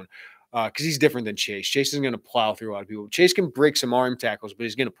red zone. Because he's different than Chase. Chase isn't going to plow through a lot of people. Chase can break some arm tackles, but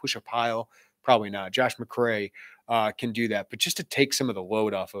he's going to push a pile. Probably not. Josh McCray can do that. But just to take some of the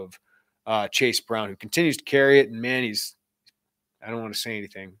load off of Chase Brown, who continues to carry it. And, man, I don't want to say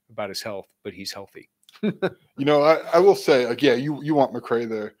anything about his health, but he's healthy. I will say, like, yeah, you want McCray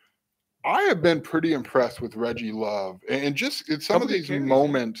there. I have been pretty impressed with Reggie Love. And just in some of these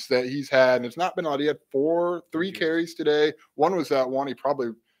moments that he's had, and it's not been a lot. He had 3 carries today. One was that one he probably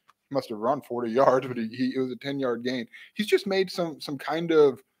 – must have run 40 yards, but it was a 10-yard gain. He's just made some kind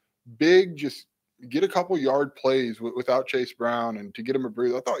of big, just get a couple yard plays without Chase Brown and to get him a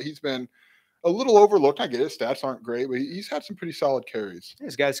breather. I thought he's been a little overlooked. I get his stats aren't great, but he's had some pretty solid carries.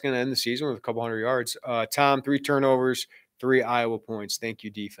 This guy's going to end the season with a couple hundred yards. Tom, 3 turnovers, 3 Iowa points. Thank you,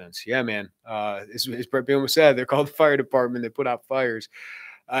 defense. Yeah, man. As Brett Bielema said, they're called the fire department. They put out fires.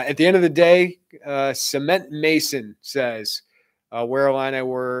 At the end of the day, Cement Mason says, where Illini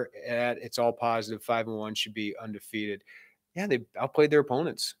were at, it's all positive. 5-1 should be undefeated. Yeah, they outplayed their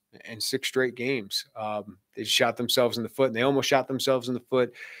opponents in 6 straight games. They shot themselves in the foot, and they almost shot themselves in the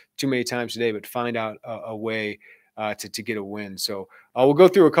foot too many times today, but find out a way to get a win. So we'll go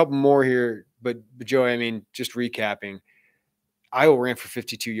through a couple more here. But Joey, I mean, just recapping, Iowa ran for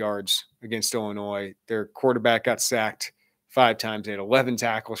 52 yards against Illinois. Their quarterback got sacked 5 times. They had 11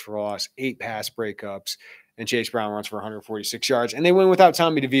 tackles for loss, 8 pass breakups, and Chase Brown runs for 146 yards. And they win without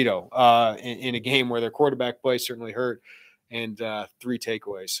Tommy DeVito in a game where their quarterback play certainly hurt, and 3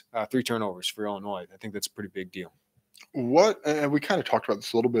 takeaways, 3 turnovers for Illinois. I think that's a pretty big deal. And we kind of talked about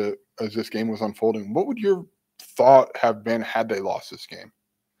this a little bit as this game was unfolding. What would your thought have been had they lost this game?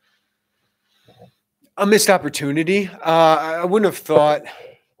 A missed opportunity. I wouldn't have thought.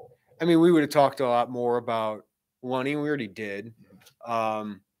 I mean, we would have talked a lot more about Lunny. We already did.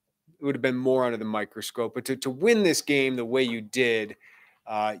 It would have been more under the microscope. But to win this game the way you did,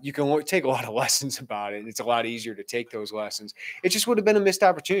 you can take a lot of lessons about it. It's a lot easier to take those lessons. It just would have been a missed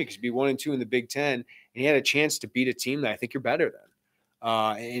opportunity because you'd be 1-2 in the Big Ten, and you had a chance to beat a team that I think you're better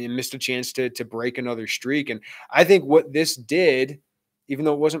than, and missed a chance to break another streak. And I think what this did, even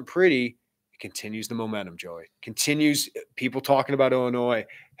though it wasn't pretty, continues the momentum, Joey. Continues people talking about Illinois.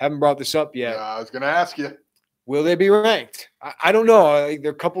 Haven't brought this up yet. Yeah, I was going to ask you. Will they be ranked? I don't know.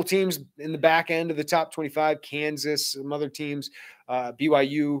 There are a couple teams in the back end of the top 25, Kansas, some other teams.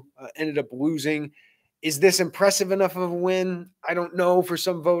 BYU ended up losing. Is this impressive enough of a win? I don't know for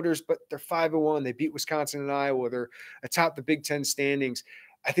some voters, but they're 5-1. They beat Wisconsin and Iowa. They're atop the Big Ten standings.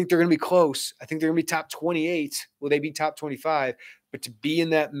 I think they're going to be close. I think they're going to be top 28. Will they be top 25? But to be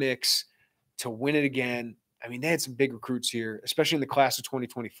in that mix, to win it again, I mean, they had some big recruits here, especially in the class of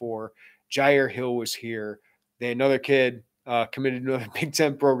 2024. Jair Hill was here. They had another kid committed to another Big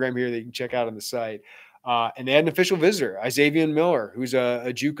Ten program here that you can check out on the site. And they had an official visitor, Xavier Miller, who's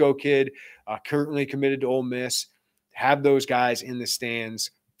a JUCO kid, currently committed to Ole Miss. Have those guys in the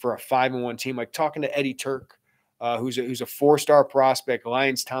stands for a 5-1 team. Like talking to Eddie Turk, who's a 4-star prospect,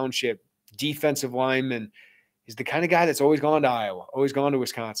 Lyons Township, defensive lineman. He's the kind of guy that's always gone to Iowa, always gone to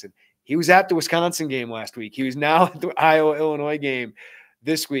Wisconsin. He was at the Wisconsin game last week. He was now at the Iowa-Illinois game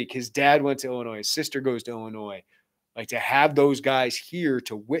this week. His dad went to Illinois. His sister goes to Illinois. Like, to have those guys here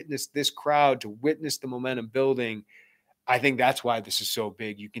to witness this crowd, to witness the momentum building, I think that's why this is so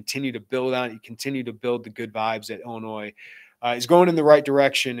big. You continue to build on it. You continue to build the good vibes that Illinois is going in the right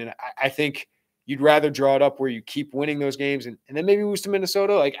direction. And I think you'd rather draw it up where you keep winning those games and then maybe lose to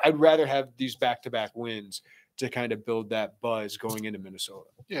Minnesota. Like, I'd rather have these back-to-back wins to kind of build that buzz going into Minnesota.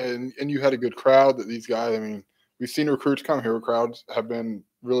 Yeah, and you had a good crowd that these guys, I mean, we've seen recruits come here. Crowds have been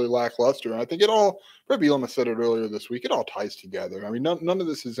really lackluster. And I think Brett Bielema said it earlier this week, it all ties together. I mean, none of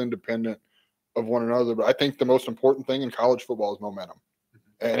this is independent of one another, but I think the most important thing in college football is momentum.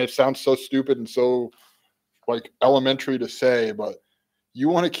 And it sounds so stupid and so like elementary to say, but you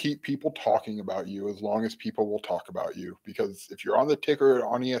want to keep people talking about you as long as people will talk about you. Because if you're on the ticker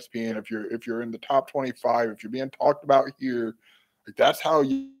on ESPN, if you're in the top 25, if you're being talked about here, like that's how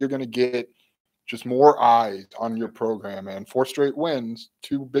you're going to get just more eyes on your program. And 4 straight wins,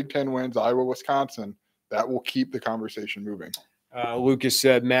 2 Big Ten wins, Iowa, Wisconsin, that will keep the conversation moving. Lucas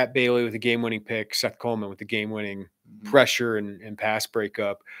said Matt Bailey with a game-winning pick, Seth Coleman with the game-winning pressure and pass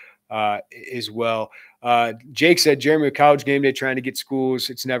breakup as well. Jake said Jeremy, college game day trying to get schools.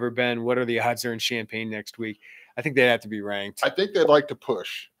 It's never been. What are the odds they're in Champaign next week? I think they'd have to be ranked. I think they'd like to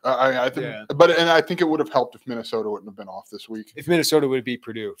push. I think, yeah. And I think it would have helped if Minnesota wouldn't have been off this week. If Minnesota would beat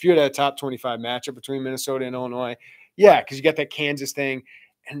Purdue, if you had a top 25 matchup between Minnesota and Illinois, yeah, because you got that Kansas thing,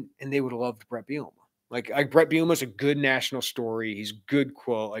 and they would have loved Brett Bielema. Like Brett Bielema's a good national story. He's good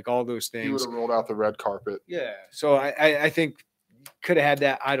quote, like all those things. He would have rolled out the red carpet. Yeah. So I think could have had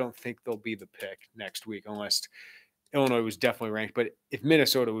that. I don't think they'll be the pick next week unless Illinois was definitely ranked. But if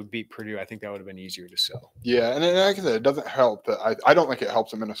Minnesota would beat Purdue, I think that would have been easier to sell. Yeah, and like I said, it doesn't help that I don't think it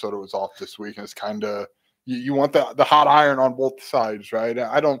helps that Minnesota was off this week. And it's kind of you want the hot iron on both sides, right?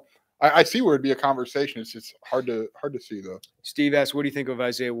 I see where it'd be a conversation. It's just hard to see though. Steve asks, what do you think of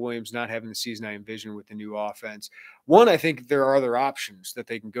Isaiah Williams not having the season I envisioned with the new offense? One, I think there are other options that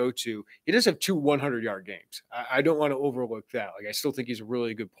they can go to. He does have 2 100-yard games. I don't want to overlook that. Like, I still think he's a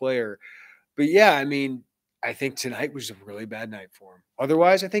really good player. But yeah, I mean, I think tonight was a really bad night for him.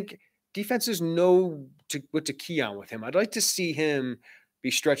 Otherwise, I think defenses know what to key on with him. I'd like to see him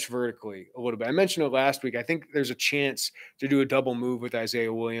be stretched vertically a little bit. I mentioned it last week. I think there's a chance to do a double move with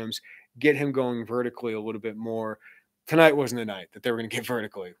Isaiah Williams, get him going vertically a little bit more. tonight wasn't the night that they were going to get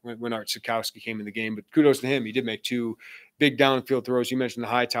vertically when Art Sikowski came in the game. But kudos to him. He did make 2 big downfield throws. You mentioned the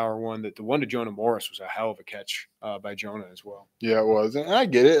Hightower one. That the one to Jonah Morris was a hell of a catch by Jonah as well. Yeah, it was. And I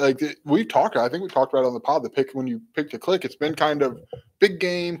get it. Like I think we talked about it on the pod, the pick when you pick the click, it's been kind of big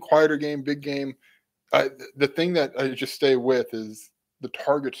game, quieter game, big game. The thing that I just stay with is the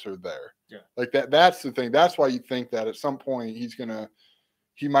targets are there. Yeah. Like that's the thing. That's why you think that at some point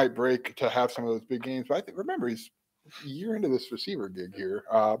he might break to have some of those big games. But remember, he's a year into this receiver gig here.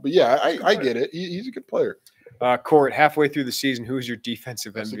 But yeah, I get it. He's a good player. Court, halfway through the season, who's your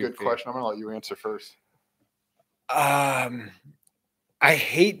defensive MVP? That's a good question. I'm going to let you answer first. I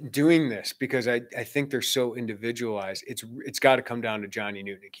hate doing this because I think they're so individualized. It's got to come down to Johnny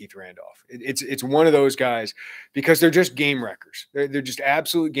Newton and Keith Randolph. It's one of those guys because they're just game wreckers. They're just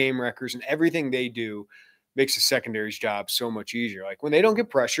absolute game wreckers, and everything they do makes the secondary's job so much easier. Like when they don't get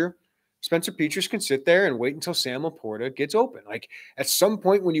pressure, Spencer Petras can sit there and wait until Sam Laporta gets open. Like at some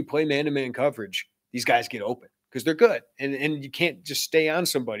point when you play man-to-man coverage, these guys get open because they're good, and you can't just stay on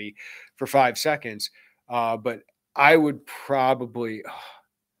somebody for 5 seconds. But I would probably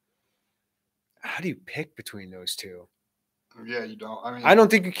how do you pick between those two? Yeah, you don't. I mean, I don't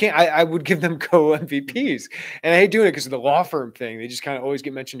think you can. I would give them co-MVPs. And I hate doing it because of the law firm thing. They just kind of always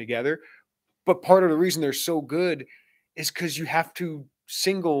get mentioned together. But part of the reason they're so good is because you have to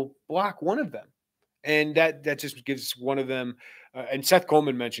single block one of them. And that just gives one of them. And Seth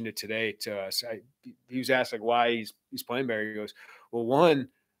Coleman mentioned it today to us. He was asked like why he's playing better. He goes, well, one,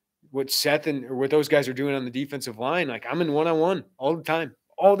 what Seth or what those guys are doing on the defensive line, like I'm in one-on-one all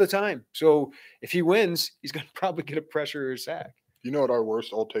the time. So if he wins, he's going to probably get a pressure or a sack. You know what our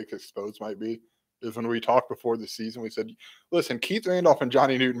worst old take exposed might be? Is when we talked before the season, we said, listen, Keith Randolph and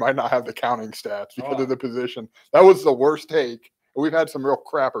Johnny Newton might not have the counting stats because of the position. That was the worst take. We've had some real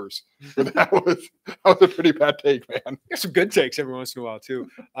crappers, but that was a pretty bad take, man. There's some good takes every once in a while, too.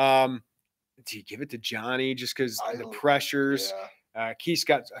 Do you give it to Johnny just because the pressures? Yeah. Keith's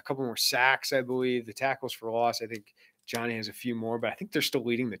got a couple more sacks, I believe. The tackles for loss, I think Johnny has a few more, but I think they're still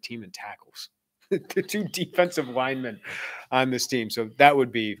leading the team in tackles. The 2 defensive linemen on this team. So that would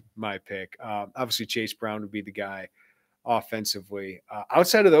be my pick. Obviously, Chase Brown would be the guy offensively.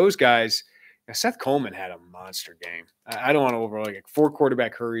 Outside of those guys, Seth Coleman had a monster game. I don't want to overlook it. 4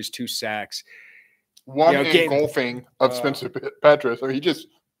 quarterback hurries, 2 sacks. One engulfing of Spencer Petras. I mean,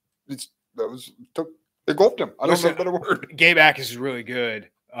 they engulfed him. I don't know a better word. Gabe Ackes is really good.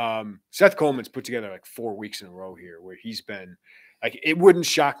 Seth Coleman's put together like 4 weeks in a row here where he's been like, it wouldn't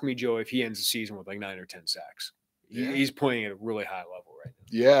shock me, Joe, if he ends the season with like 9 or 10 sacks. Yeah. He's playing at a really high level right now.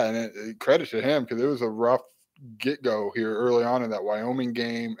 Yeah, and credit to him because it was a rough get-go here early on in that Wyoming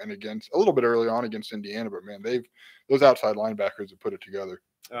game and a little bit early on against Indiana. But, man, those outside linebackers have put it together.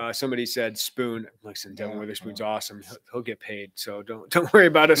 Somebody said Spoon. Listen, Devin Witherspoon's awesome. He'll get paid, so don't worry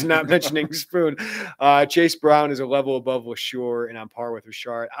about us not mentioning Spoon. Chase Brown is a level above LaSure and on par with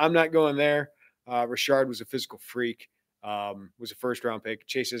Richard. I'm not going there. Richard was a physical freak. Was a first-round pick.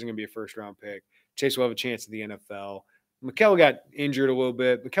 Chase isn't going to be a first-round pick. Chase will have a chance at the NFL. Mikell got injured a little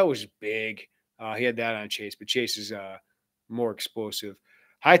bit. Mikell was just big. He had that on Chase, but Chase is more explosive.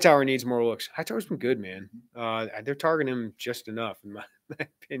 Hightower needs more looks. Hightower's been good, man. They're targeting him just enough, in my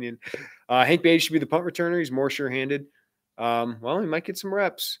opinion. Hank Beatty should be the punt returner. He's more sure-handed. Well, he might get some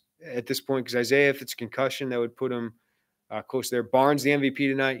reps at this point because Isaiah, if it's a concussion, that would put him close there. Barnes, the MVP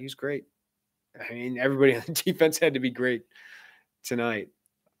tonight, he's great. I mean, everybody on the defense had to be great tonight.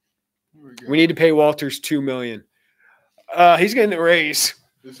 We need to pay Walters $2 million. He's getting a raise.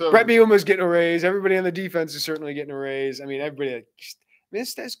 Brett Bielema's getting a raise. Everybody on the defense is certainly getting a raise. I mean, everybody.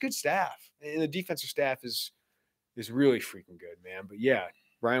 That's good staff, and the defensive staff is really freaking good, man. But yeah,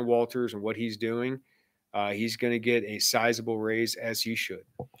 Brian Walters and what he's doing, he's going to get a sizable raise as he should.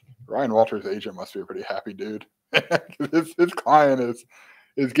 Ryan Walters' agent must be a pretty happy dude. his client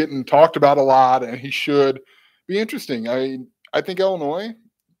is getting talked about a lot, and he should be interesting. I think Illinois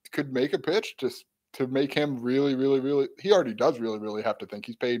could make a pitch just to make him really, really, really. He already does really, really have to think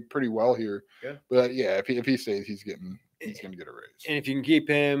he's paid pretty well here. Yeah. But yeah, if he stays, he's going to get a raise. And if you can keep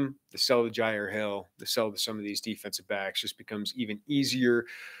him, the sell to Jair Hill, the sell to some of these defensive backs just becomes even easier.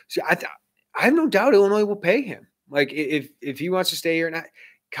 So I have no doubt Illinois will pay him. Like if he wants to stay here, and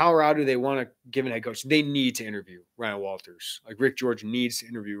Colorado, they want to give an head coach. They need to interview Ryan Walters. Like Rick George needs to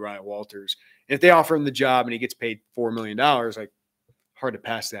interview Ryan Walters. And if they offer him the job and he gets paid $4 million, like hard to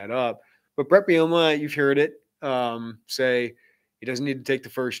pass that up. But Brett Bielema, you've heard it say he doesn't need to take the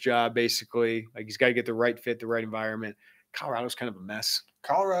first job, basically. Like he's got to get the right fit, the right environment. Colorado's kind of a mess.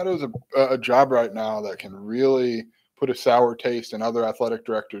 Colorado's a job right now that can really put a sour taste in other athletic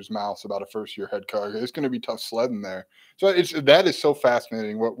directors' mouths about a first-year head coach. It's going to be tough sledding there. So that is so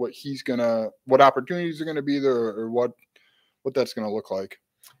fascinating. What opportunities are going to be there, or what that's going to look like.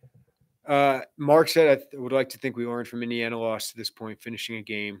 Mark said, I would like to think we learned from Indiana loss to this point, finishing a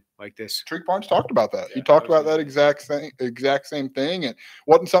game like this. Treek Barnes talked about that. Yeah, he talked about that exact same thing. It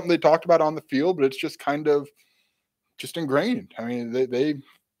wasn't something they talked about on the field, but it's just kind of just ingrained. I mean, that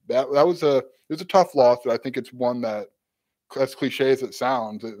was it was a tough loss, but I think it's one that, as cliche as it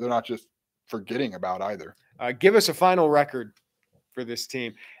sounds, they're not just forgetting about either. Give us a final record for this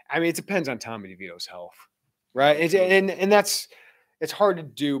team. I mean, it depends on Tommy DeVito's health, right? And that's it's hard to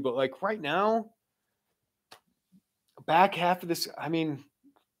do, but like right now, back half of this, I mean,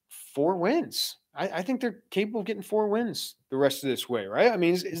 4 wins. I think they're capable of getting 4 wins the rest of this way, right? I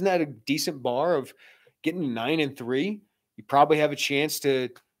mean, isn't that a decent bar of getting 9-3? You probably have a chance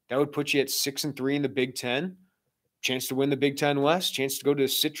that would put you at 6-3 in the Big Ten. Chance to win the Big Ten West, chance to go to the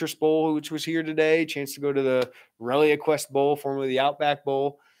Citrus Bowl, which was here today, chance to go to the Relia Quest Bowl, formerly the Outback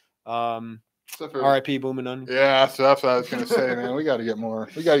Bowl. R.I.P. Bloomin' Onion. Yeah, so that's what I was going to say, man. We got to get more.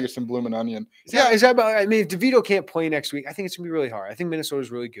 We got to get some Bloomin' Onion. Is that about? I mean, if DeVito can't play next week, I think it's going to be really hard. I think Minnesota's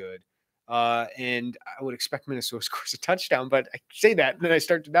really good, and I would expect Minnesota scores a touchdown. But I say that, and then I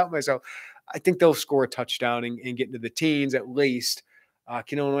start to doubt myself. I think they'll score a touchdown and get into the teens at least.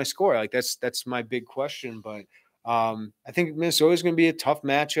 Can Illinois score? Like that's my big question, but. I think Minnesota is going to be a tough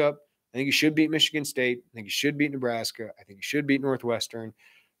matchup. I think you should beat Michigan State. I think you should beat Nebraska. I think you should beat Northwestern.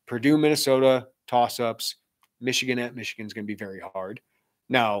 Purdue, Minnesota, toss-ups. Michigan at Michigan is going to be very hard.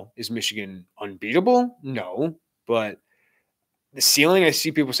 Now, is Michigan unbeatable? No. But the ceiling, I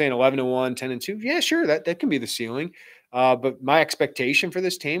see people saying 11-1, 10-2. Yeah, sure, that can be the ceiling. But my expectation for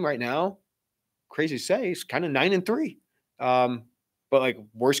this team right now, crazy to say, is kind of 9-3. But like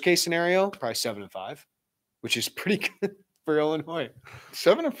worst case scenario, probably 7-5. Which is pretty good for Illinois.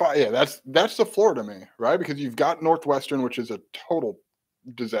 7-5, yeah, that's the floor to me, right? Because you've got Northwestern, which is a total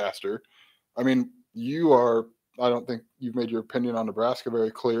disaster. I mean, I don't think you've made your opinion on Nebraska very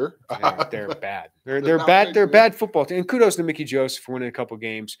clear. They're bad. They're bad. They're bad football team. And kudos to Mickey Joseph for winning a couple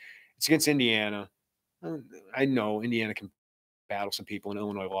games. It's against Indiana. I know Indiana can battle some people, and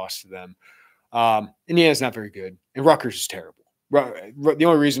Illinois lost to them. Indiana's not very good, and Rutgers is terrible. The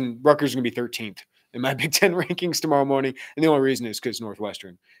only reason Rutgers is going to be 13th in my Big Ten rankings tomorrow morning. And the only reason is because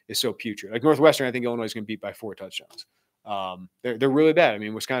Northwestern is so putrid. Like Northwestern, I think Illinois is going to beat by 4 touchdowns. They're really bad. I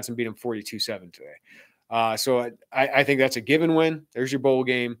mean, Wisconsin beat them 42-7 today. So I think that's a given win. There's your bowl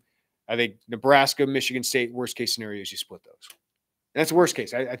game. I think Nebraska, Michigan State, worst case scenario is you split those. And that's the worst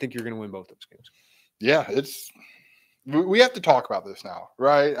case. I think you're going to win both those games. Yeah, we have to talk about this now,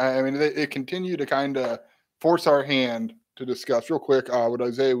 right? I mean, it continue to kind of force our hand to discuss real quick. Would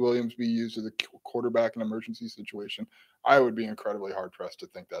Isaiah Williams be used as a quarterback in an emergency situation? I would be incredibly hard pressed to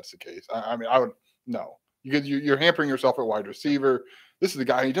think that's the case. I mean, I would no, because you're hampering yourself at wide receiver. This is the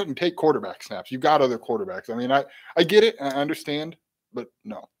guy. He doesn't take quarterback snaps. You've got other quarterbacks. I mean, I get it. I understand, but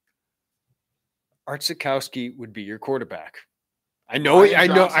no. Art Sikowski would be your quarterback. I know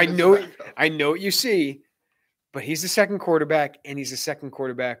what you see, but he's the second quarterback, and he's the second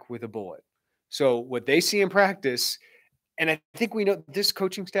quarterback with a bullet. So what they see in practice. And I think we know this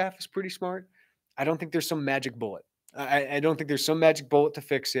coaching staff is pretty smart. I don't think there's some magic bullet. I don't think there's some magic bullet to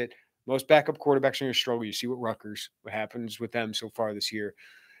fix it. Most backup quarterbacks are going to struggle. You see what happens with them so far this year.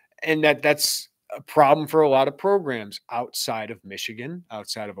 And that's a problem for a lot of programs outside of Michigan,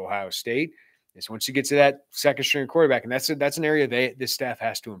 outside of Ohio State. Is once you get to that second string quarterback, and that's an area this staff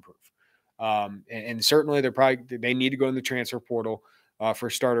has to improve. And certainly they need to go in the transfer portal for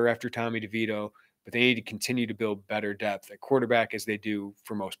a starter after Tommy DeVito. But they need to continue to build better depth at quarterback as they do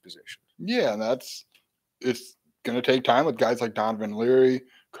for most positions. Yeah, and it's going to take time with guys like Donovan Leary,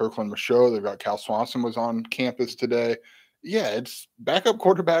 Kirkland Michaud. They've got Cal Swanson was on campus today. Yeah, it's backup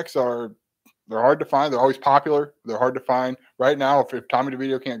quarterbacks they're hard to find. They're always popular. They're hard to find. Right now, if Tommy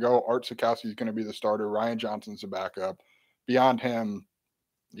DeVito can't go, Art Sikowski is going to be the starter. Ryan Johnson's the backup. Beyond him,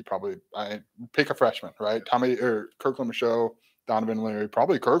 you probably pick a freshman, right? Kirkland Michaud. Donovan Leary,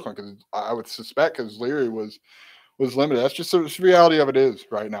 probably Kirkland, because I would suspect because Leary was limited. That's just the reality of it is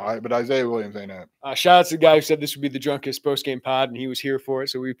right now. But Isaiah Williams ain't it. Shout out to the guy who said this would be the drunkest postgame pod, and he was here for it,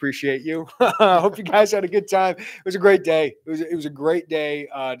 so we appreciate you. Hope you guys had a good time. It was a great day. It was a great day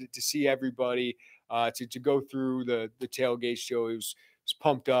to see everybody, to go through the tailgate show. It was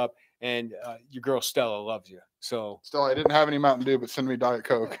pumped up, and your girl Stella loves you. So Stella, I didn't have any Mountain Dew, but send me Diet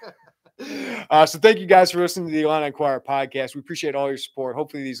Coke. So thank you guys for listening to the Illini Inquirer podcast. We appreciate all your support.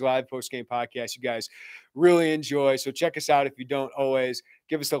 Hopefully these live post-game podcasts you guys really enjoy. So check us out if you don't always.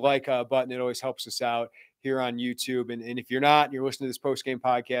 Give us the like button. It always helps us out. here on YouTube. And if you're not, and you're listening to this post-game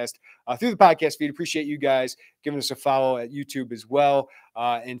podcast through the podcast feed, appreciate you guys giving us a follow at YouTube as well.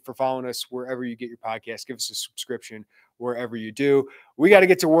 And for following us wherever you get your podcast, give us a subscription wherever you do. We got to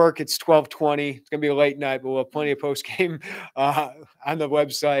get to work. It's 12:20. It's going to be a late night, but we'll have plenty of post-game on the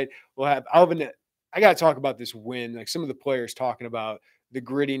website. I got to talk about this win, like some of the players talking about the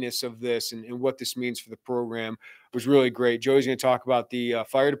grittiness of this and what this means for the program was really great. Joey's going to talk about the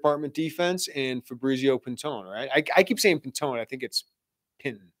fire department defense and Fabrizio Pintone, right? I keep saying Pintone. I think it's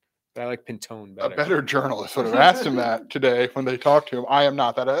Pinton, but I like Pintone better. A better journalist would have asked him that today when they talked to him. I am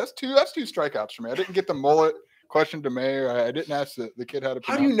not that. That's two strikeouts for me. I didn't get the mullet question to Mayer. I didn't ask the kid how to pronounce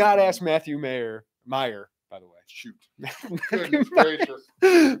How do you not ask Matthew Meyer, by the way? Shoot.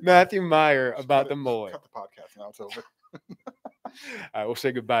 Matthew Meyer about the mullet. Cut the podcast now. It's over. All right, we'll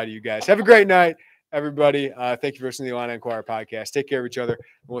say goodbye to you guys. Have a great night, everybody. Thank you for listening to the Illini Inquirer podcast. Take care of each other, and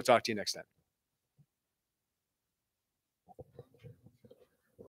we'll talk to you next time.